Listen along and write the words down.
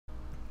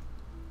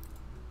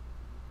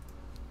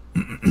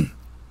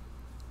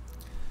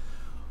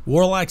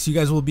Warlocks, you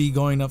guys will be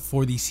going up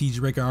for the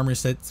Siegebreak armor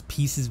sets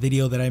pieces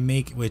video that I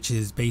make, which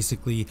is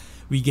basically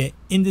we get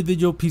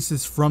individual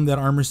pieces from that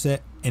armor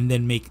set and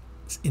then make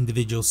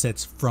individual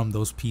sets from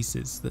those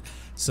pieces.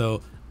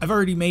 So I've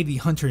already made the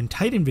Hunter and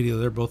Titan video.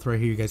 They're both right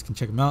here. You guys can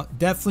check them out.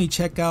 Definitely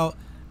check out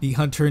the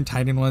Hunter and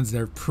Titan ones.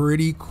 They're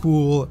pretty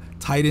cool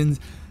Titans.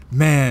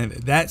 Man,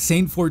 that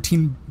Saint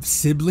 14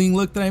 sibling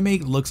look that I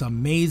make looks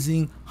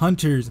amazing.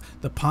 Hunters,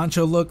 the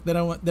poncho look that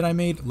I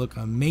made look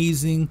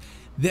amazing.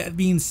 That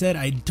being said,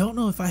 I don't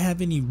know if I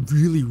have any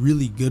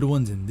really good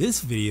ones in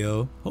this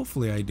video.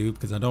 Hopefully I do,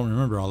 because I don't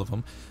remember all of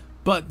them.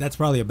 But that's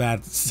probably a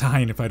bad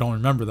sign if I don't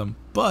remember them.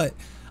 But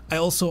I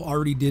also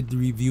already did the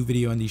review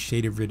video and the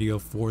shaded video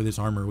for this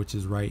armor, which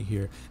is right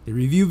here. The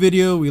review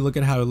video, we look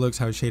at how it looks,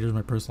 how it shaders,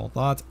 my personal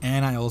thoughts,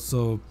 and I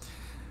also...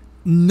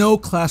 No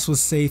class was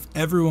safe.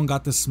 Everyone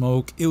got the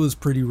smoke. It was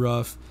pretty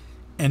rough.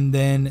 And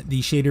then the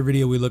shader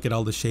video, we look at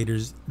all the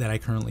shaders that I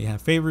currently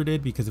have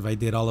favorited, because if I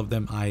did all of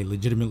them, I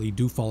legitimately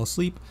do fall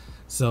asleep.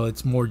 So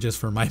it's more just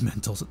for my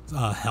mental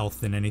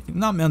health than anything.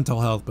 Not mental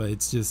health, but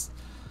it's just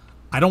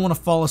I don't want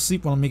to fall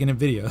asleep while I'm making a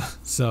video.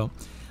 So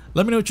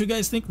let me know what you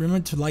guys think.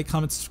 Remember to like,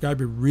 comment, subscribe.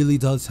 It really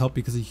does help,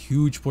 because a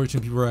huge portion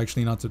of people are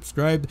actually not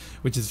subscribed,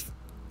 which is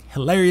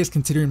hilarious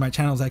considering my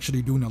channel is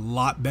actually doing a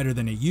lot better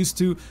than it used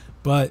to.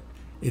 But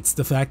it's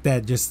the fact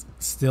that just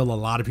still a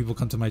lot of people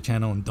come to my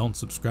channel and don't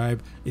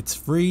subscribe. It's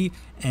free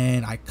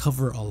and I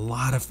cover a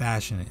lot of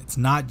fashion. It's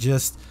not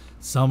just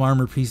some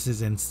armor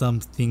pieces and some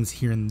things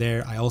here and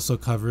there. I also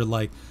cover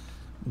like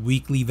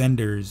weekly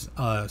vendors,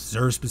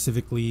 Xur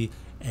specifically,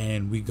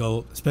 and we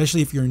go,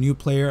 especially if you're a new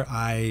player,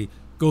 I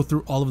go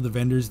through all of the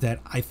vendors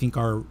that I think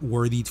are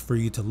worthy for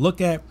you to look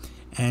at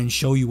and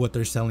show you what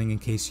they're selling in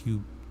case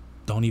you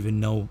don't even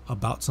know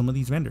about some of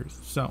these vendors.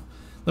 So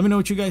let me know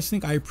what you guys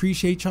think. I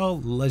appreciate y'all.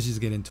 Let's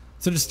just get into it.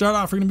 So to start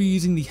off, we're going to be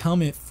using the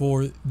helmet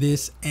for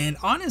this. And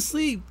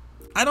honestly,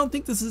 I don't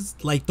think this is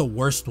like the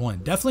worst one.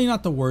 Definitely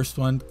not the worst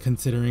one,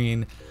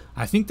 considering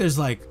I think there's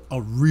like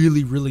a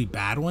really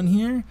bad one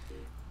here.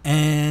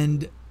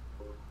 And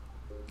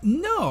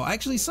no,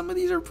 actually some of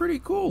these are pretty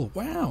cool.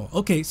 Wow.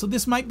 Okay, so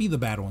this might be the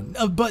bad one.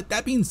 But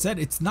that being said,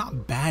 it's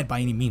not bad by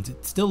any means.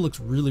 It still looks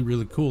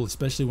really cool,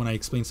 especially when I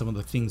explain some of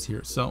the things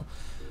here. So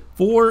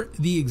for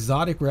the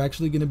exotic, we're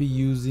actually going to be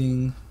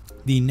using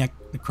the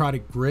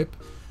necrotic grip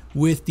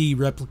with the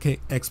replicate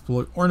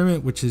exploit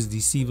ornament, which is the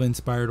Siva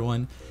inspired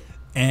one.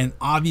 And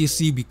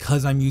obviously,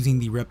 because I'm using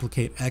the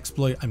replicate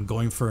exploit, I'm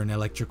going for an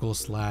electrical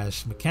 /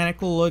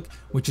 mechanical look,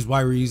 which is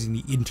why we're using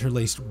the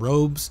interlaced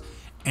robes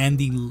and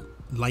the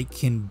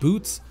lightkin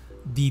boots,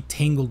 the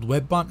tangled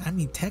web bond. I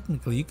mean,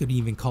 technically you could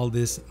even call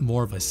this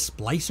more of a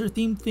splicer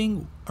themed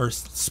thing, or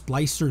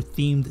splicer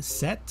themed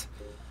set,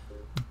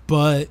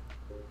 but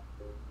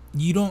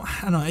you don't,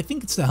 I don't know, I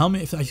think it's the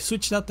helmet. If I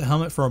switched out the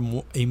helmet for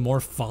a more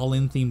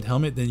fallen themed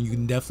helmet, then you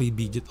can definitely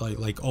be just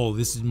like, oh,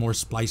 this is more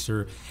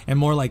splicer and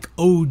more like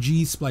OG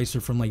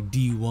splicer from like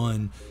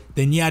D1,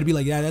 then yeah, I'd be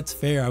like, yeah, that's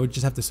fair. I would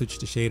just have to switch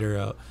the shader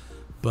out.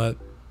 But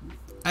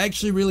I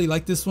actually really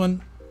like this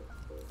one,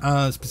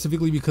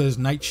 specifically because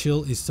Night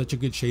Chill is such a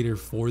good shader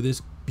for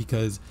this,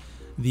 because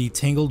the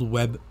tangled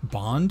web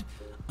bond,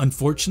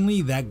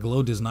 unfortunately that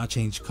glow does not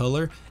change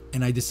color,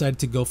 and I decided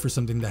to go for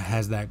something that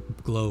has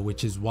that glow,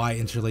 which is why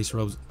interlaced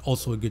robes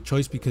also a good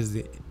choice, because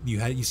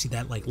you see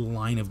that like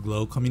line of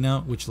glow coming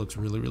out, which looks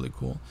really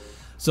cool.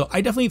 So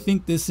I definitely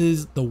think this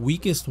is the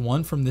weakest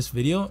one from this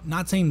video.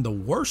 Not saying the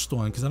worst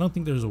one, because I don't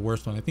think there's a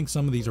worst one. I think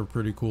some of these are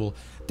pretty cool.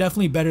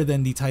 Definitely better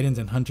than the Titans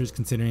and Hunters,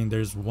 considering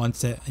there's one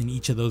set in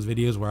each of those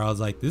videos where I was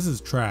like, this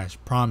is trash.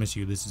 Promise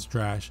you, this is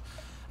trash.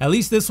 At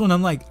least this one,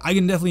 I'm like, I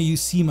can definitely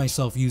see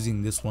myself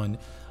using this one,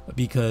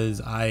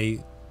 because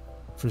I,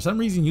 for some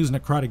reason, use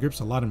necrotic grips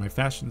a lot in my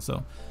fashion.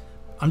 So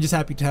I'm just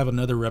happy to have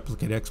another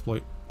replicate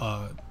exploit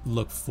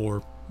look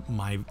for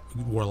my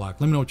Warlock.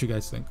 Let me know what you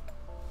guys think.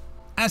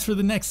 As for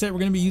the next set, we're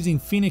going to be using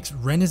Phoenix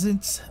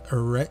Renaissance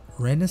or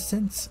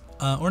Renaissance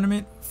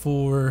ornament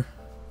for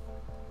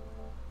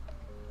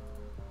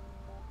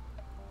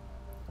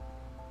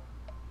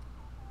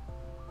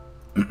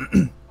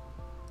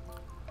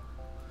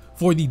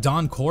for the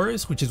Dawn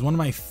Chorus, which is one of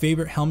my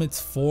favorite helmets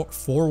for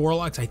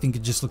Warlocks. I think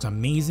it just looks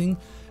amazing.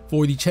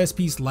 For the chest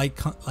piece,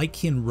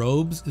 Lightkin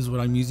robes is what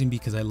I'm using,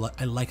 because I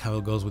like how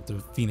it goes with the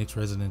Phoenix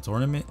Resonance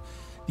ornament.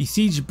 The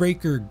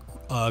Siegebreaker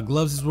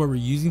gloves is what we're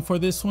using for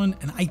this one,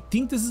 and I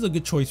think this is a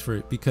good choice for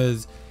it,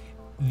 because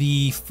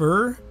the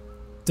fur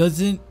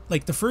doesn't,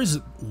 like, the fur is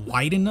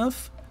wide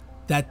enough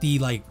that the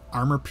like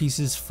armor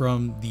pieces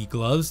from the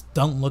gloves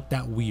don't look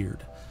that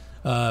weird.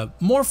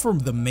 More for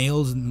the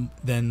males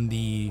than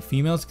the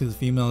females, because the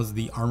females,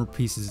 the armor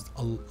piece is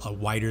a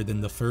wider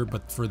than the fur,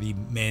 but for the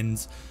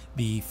men's,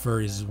 the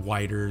fur is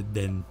wider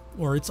than,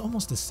 or it's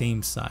almost the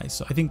same size.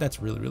 So I think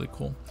that's really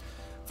cool.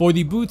 For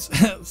the boots,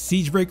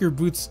 Siegebreaker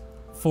boots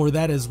for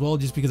that as well,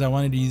 just because I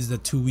wanted to use the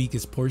 2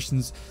 weakest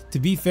portions. To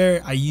be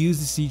fair, I use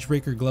the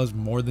Siegebreaker gloves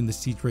more than the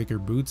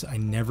Siegebreaker boots. I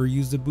never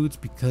use the boots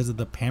because of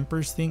the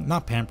Pampers thing.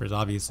 Not Pampers,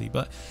 obviously,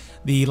 but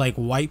the like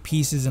white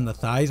pieces in the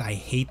thighs. I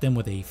hate them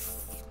with a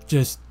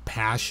just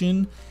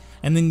passion.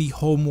 And then the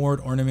homeward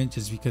ornament,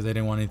 just because I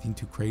didn't want anything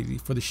too crazy.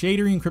 For the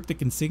shader and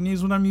cryptic insignia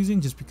is what I'm using,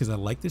 just because I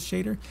like this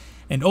shader.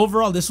 And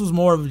overall, this was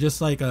more of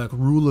just like a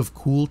rule of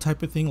cool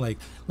type of thing. Like,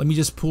 let me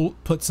just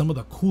put some of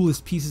the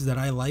coolest pieces that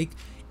I like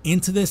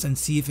into this and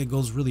see if it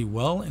goes really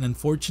well. And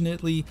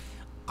unfortunately,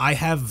 I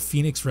have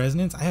Phoenix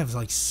Resonance. I have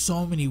like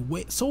so many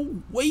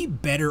way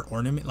better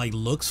ornament like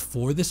looks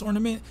for this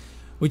ornament,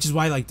 which is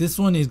why like this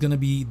one is gonna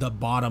be the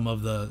bottom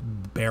of the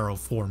barrel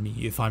for me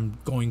if I'm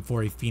going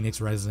for a Phoenix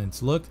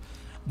Resonance look.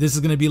 This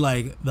is gonna be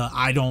like the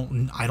I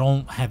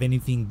don't have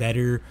anything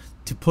better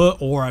to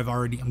put, or I've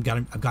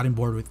gotten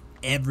bored with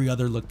every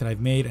other look that I've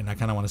made, and I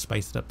kind of want to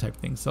spice it up type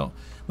thing. So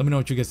let me know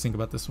what you guys think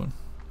about this one.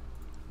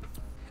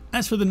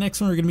 As for the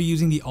next one, we're gonna be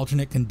using the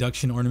alternate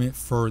conduction ornament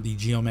for the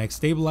Geomag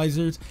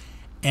stabilizers,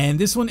 and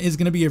this one is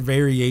gonna be a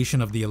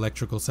variation of the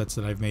electrical sets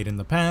that I've made in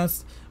the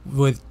past,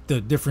 with the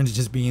difference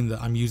just being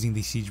that I'm using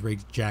the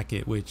Siegebreak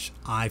jacket, which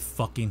I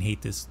fucking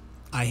hate this.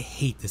 I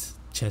hate this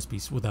chest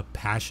piece with a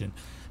passion.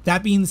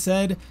 That being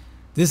said,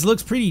 this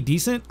looks pretty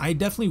decent. I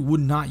definitely would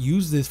not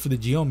use this for the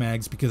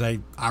Geomags because I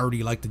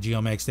already like the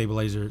Geomag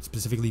stabilizer,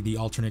 specifically the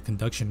alternate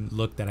conduction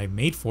look that I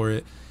made for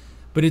it.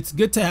 But it's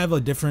good to have a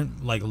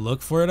different like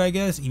look for it, I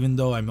guess, even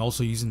though I'm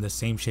also using the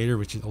same shader,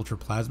 which is ultra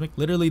plasmic.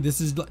 Literally,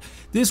 this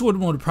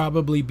would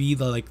probably be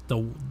the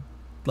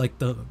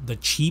the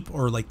cheap,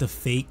 or like the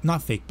fake,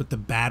 not fake, but the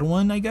bad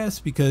one, I guess,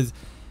 because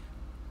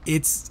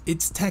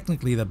it's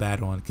technically the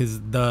bad one,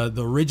 because the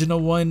original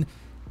one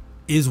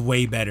is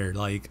way better.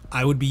 Like,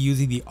 I would be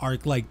using the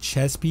Arc-like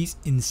chest piece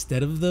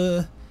instead of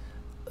the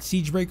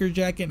Siegebreaker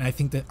jacket, and I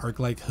think the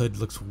Arc-like hood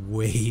looks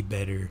way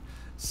better.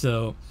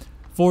 So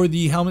for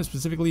the helmet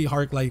specifically,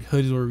 Arc-like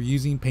hood is what we're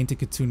using, painted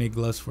Kitsune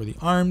gloves for the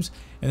arms,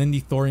 and then the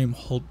Thorium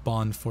Holt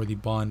bond for the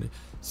bond.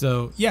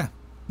 So yeah,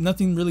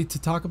 nothing really to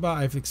talk about.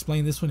 I've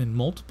explained this one in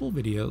multiple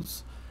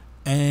videos,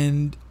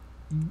 and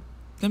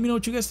let me know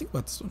what you guys think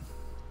about this one.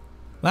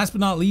 Last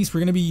but not least, we're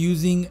going to be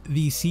using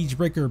the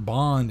Siegebreaker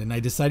bond, and I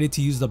decided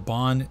to use the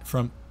bond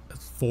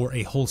for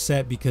a whole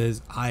set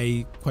because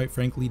I quite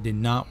frankly did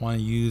not want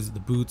to use the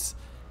boots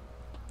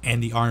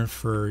and the arms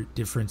for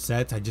different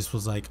sets. I just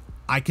was like,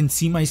 I can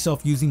see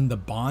myself using the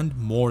bond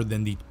more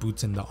than the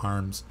boots and the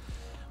arms,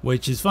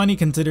 which is funny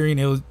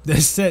considering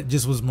this set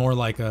just was more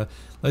like a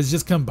let's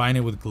just combine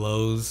it with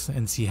glows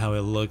and see how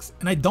it looks.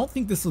 And I don't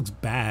think this looks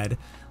bad.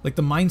 Like,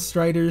 the Mind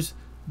Striders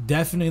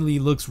definitely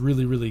looks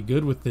really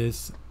good with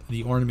this.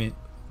 The ornament,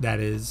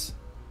 that is,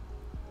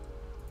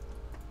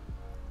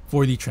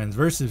 for the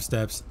transversive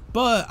steps,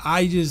 but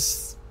I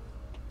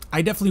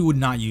definitely would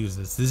not use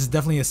this. This is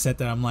definitely a set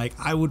that I'm like,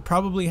 I would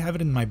probably have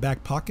it in my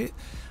back pocket,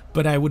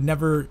 but I would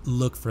never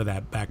look for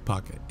that back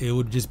pocket. It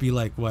would just be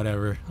like,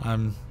 whatever,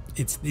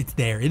 it's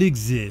there, it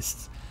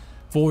exists.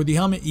 For the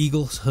helmet,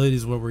 Eagle's hood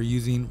is what we're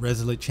using,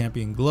 Resolute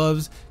Champion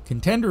gloves,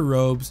 Contender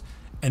robes,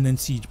 and then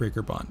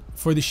Siegebreaker bond.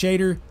 For the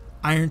shader,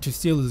 Iron to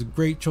Steel is a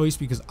great choice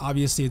because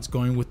obviously it's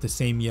going with the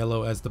same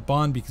yellow as the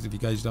bond, because if you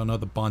guys don't know,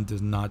 the bond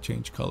does not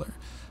change color.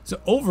 So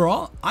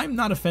overall, I'm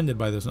not offended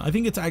by this one. I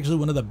think it's actually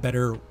one of the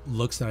better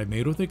looks that I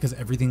made with it because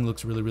everything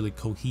looks really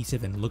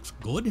cohesive and looks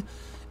good.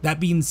 That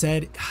being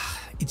said,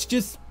 it's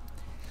just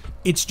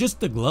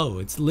the glow.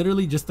 It's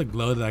literally just the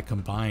glow that I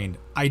combined.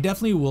 I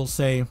definitely will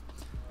say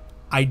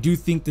I do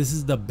think this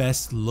is the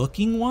best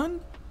looking one,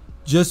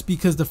 just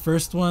because the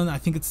first one, I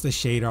think it's the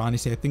shader.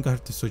 Honestly, I think I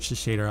have to switch the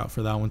shader out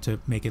for that one to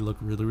make it look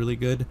really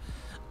good.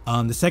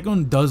 The second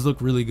one does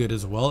look really good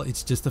as well.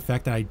 It's just the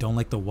fact that I don't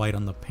like the white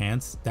on the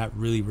pants. That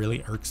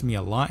really irks me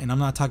a lot. And I'm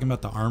not talking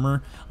about the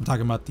armor, I'm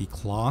talking about the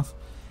cloth.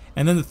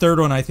 And then the third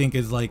one I think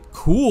is like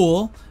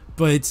cool,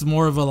 but it's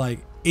more of a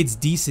like, it's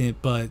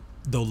decent, but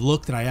the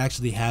look that I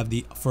actually have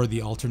for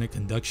the alternate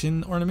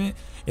conduction ornament,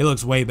 it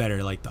looks way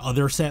better. Like, the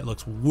other set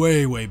looks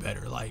way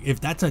better. Like,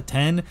 if that's a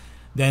 10,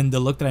 then the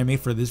look that I made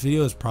for this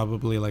video is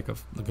probably like a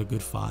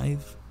good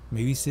 5,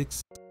 maybe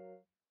 6.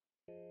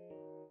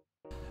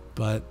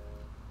 But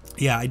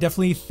yeah, I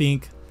definitely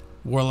think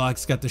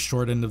Warlock's got the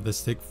short end of the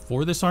stick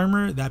for this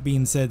armor. That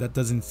being said, that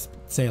doesn't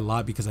say a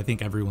lot because I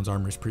think everyone's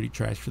armor is pretty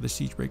trash for the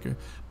Siegebreaker.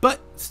 But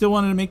still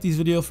wanted to make these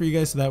videos for you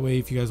guys, so that way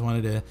if you guys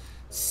wanted to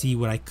see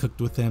what I cooked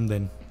with them,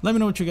 then let me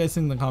know what you guys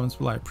think in the comments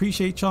below. I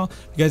appreciate y'all.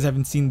 If you guys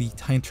haven't seen the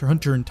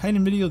Hunter and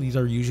Titan video, these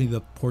are usually the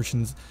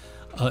portions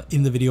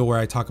in the video where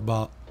I talk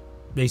about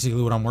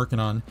basically what I'm working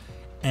on,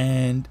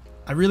 and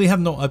I really have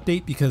no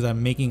update because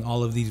I'm making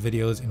all of these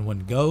videos in one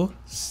go.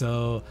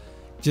 So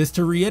just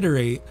to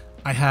reiterate,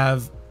 I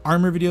have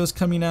armor videos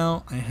coming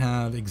out, I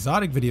have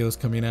exotic videos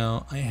coming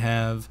out, I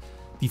have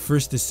the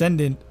first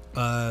Descendant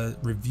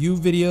review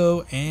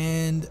video,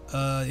 and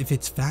if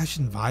it's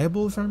fashion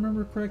viable, if I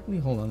remember correctly,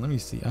 hold on, let me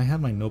see, I have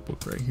my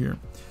notebook right here.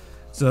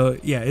 So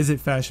yeah, is it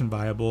fashion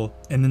viable,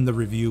 and then the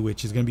review,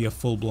 which is going to be a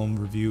full-blown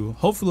review.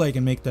 Hopefully I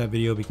can make that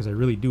video because I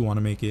really do want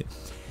to make it.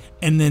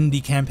 And then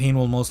the campaign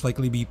will most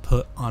likely be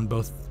put on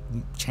both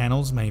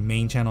channels, my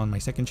main channel and my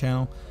second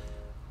channel.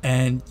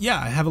 And yeah,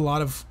 I have a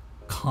lot of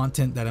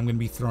content that I'm going to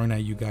be throwing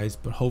at you guys,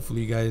 but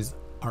hopefully you guys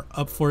are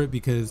up for it,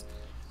 because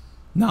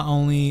not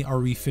only are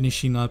we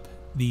finishing up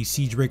the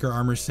Siegebreaker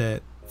armor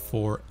set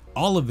for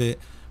all of it,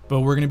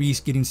 but we're going to be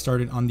getting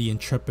started on the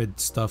Intrepid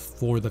stuff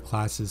for the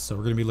classes. So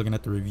we're going to be looking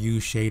at the review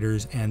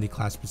shaders and the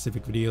class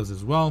specific videos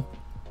as well.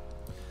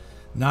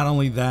 Not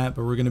only that,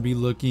 but we're going to be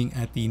looking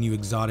at the new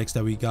exotics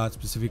that we got,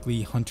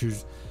 specifically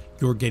hunters.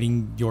 You're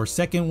getting your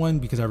second one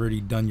because I've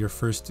already done your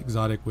first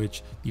exotic,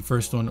 which the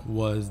first one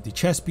was the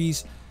chest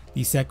piece.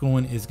 The second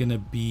one is going to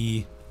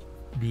be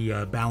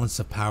the balance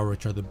of power,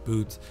 which are the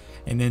boots.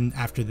 And then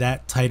after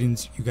that,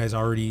 Titans, you guys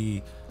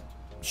already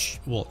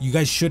well, you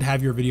guys should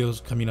have your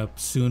videos coming up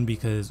soon,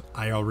 because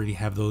I already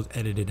have those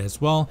edited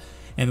as well.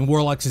 And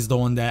Warlocks is the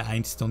one that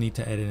I still need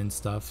to edit and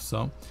stuff.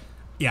 So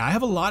yeah, I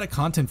have a lot of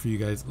content for you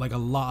guys, like a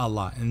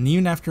lot. And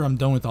even after I'm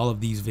done with all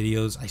of these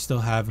videos, I still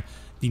have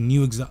the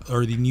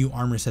new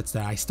armor sets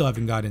that I still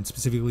haven't gotten,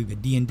 specifically the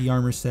D&D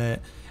armor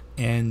set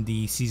and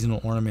the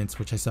seasonal ornaments,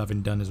 which I still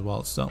haven't done as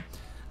well. So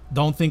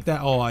don't think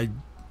that, oh, I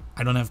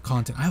don't have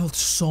content. I have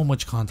so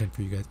much content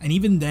for you guys. And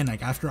even then,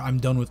 like after I'm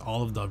done with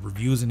all of the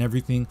reviews and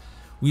everything,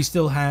 we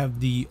still have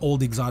the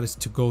old exotics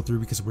to go through,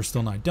 because we're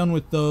still not done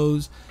with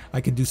those.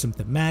 I could do some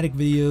thematic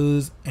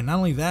videos, and not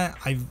only that,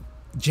 I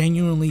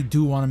genuinely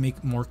do want to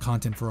make more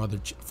content for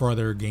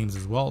other games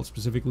as well.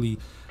 Specifically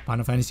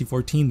Final Fantasy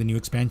 14, the new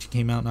expansion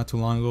came out not too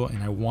long ago,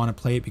 and I want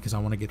to play it because I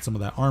want to get some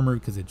of that armor,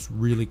 because it's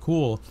really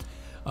cool.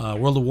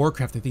 World of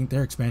Warcraft, I think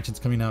their expansion's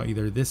coming out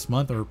either this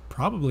month or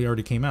probably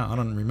already came out, I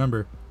don't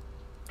remember.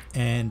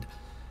 And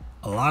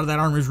a lot of that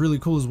armor is really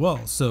cool as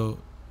well. So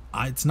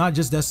it's not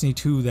just Destiny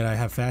 2 that I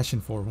have fashion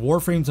for.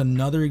 Warframe's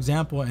another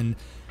example, and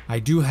I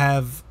do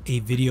have a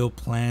video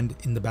planned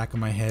in the back of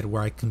my head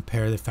where I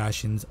compare the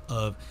fashions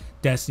of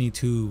Destiny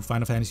 2,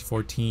 Final Fantasy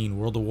 14,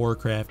 World of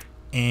Warcraft,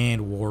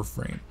 and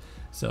Warframe.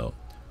 So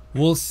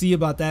we'll see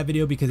about that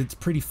video, because it's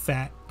pretty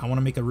fat. I want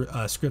to make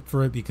a script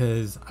for it,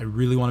 because I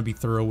really want to be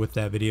thorough with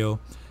that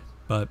video.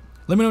 But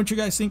let me know what you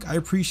guys think. I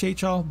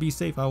appreciate y'all. Be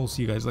safe. I will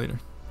see you guys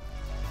later.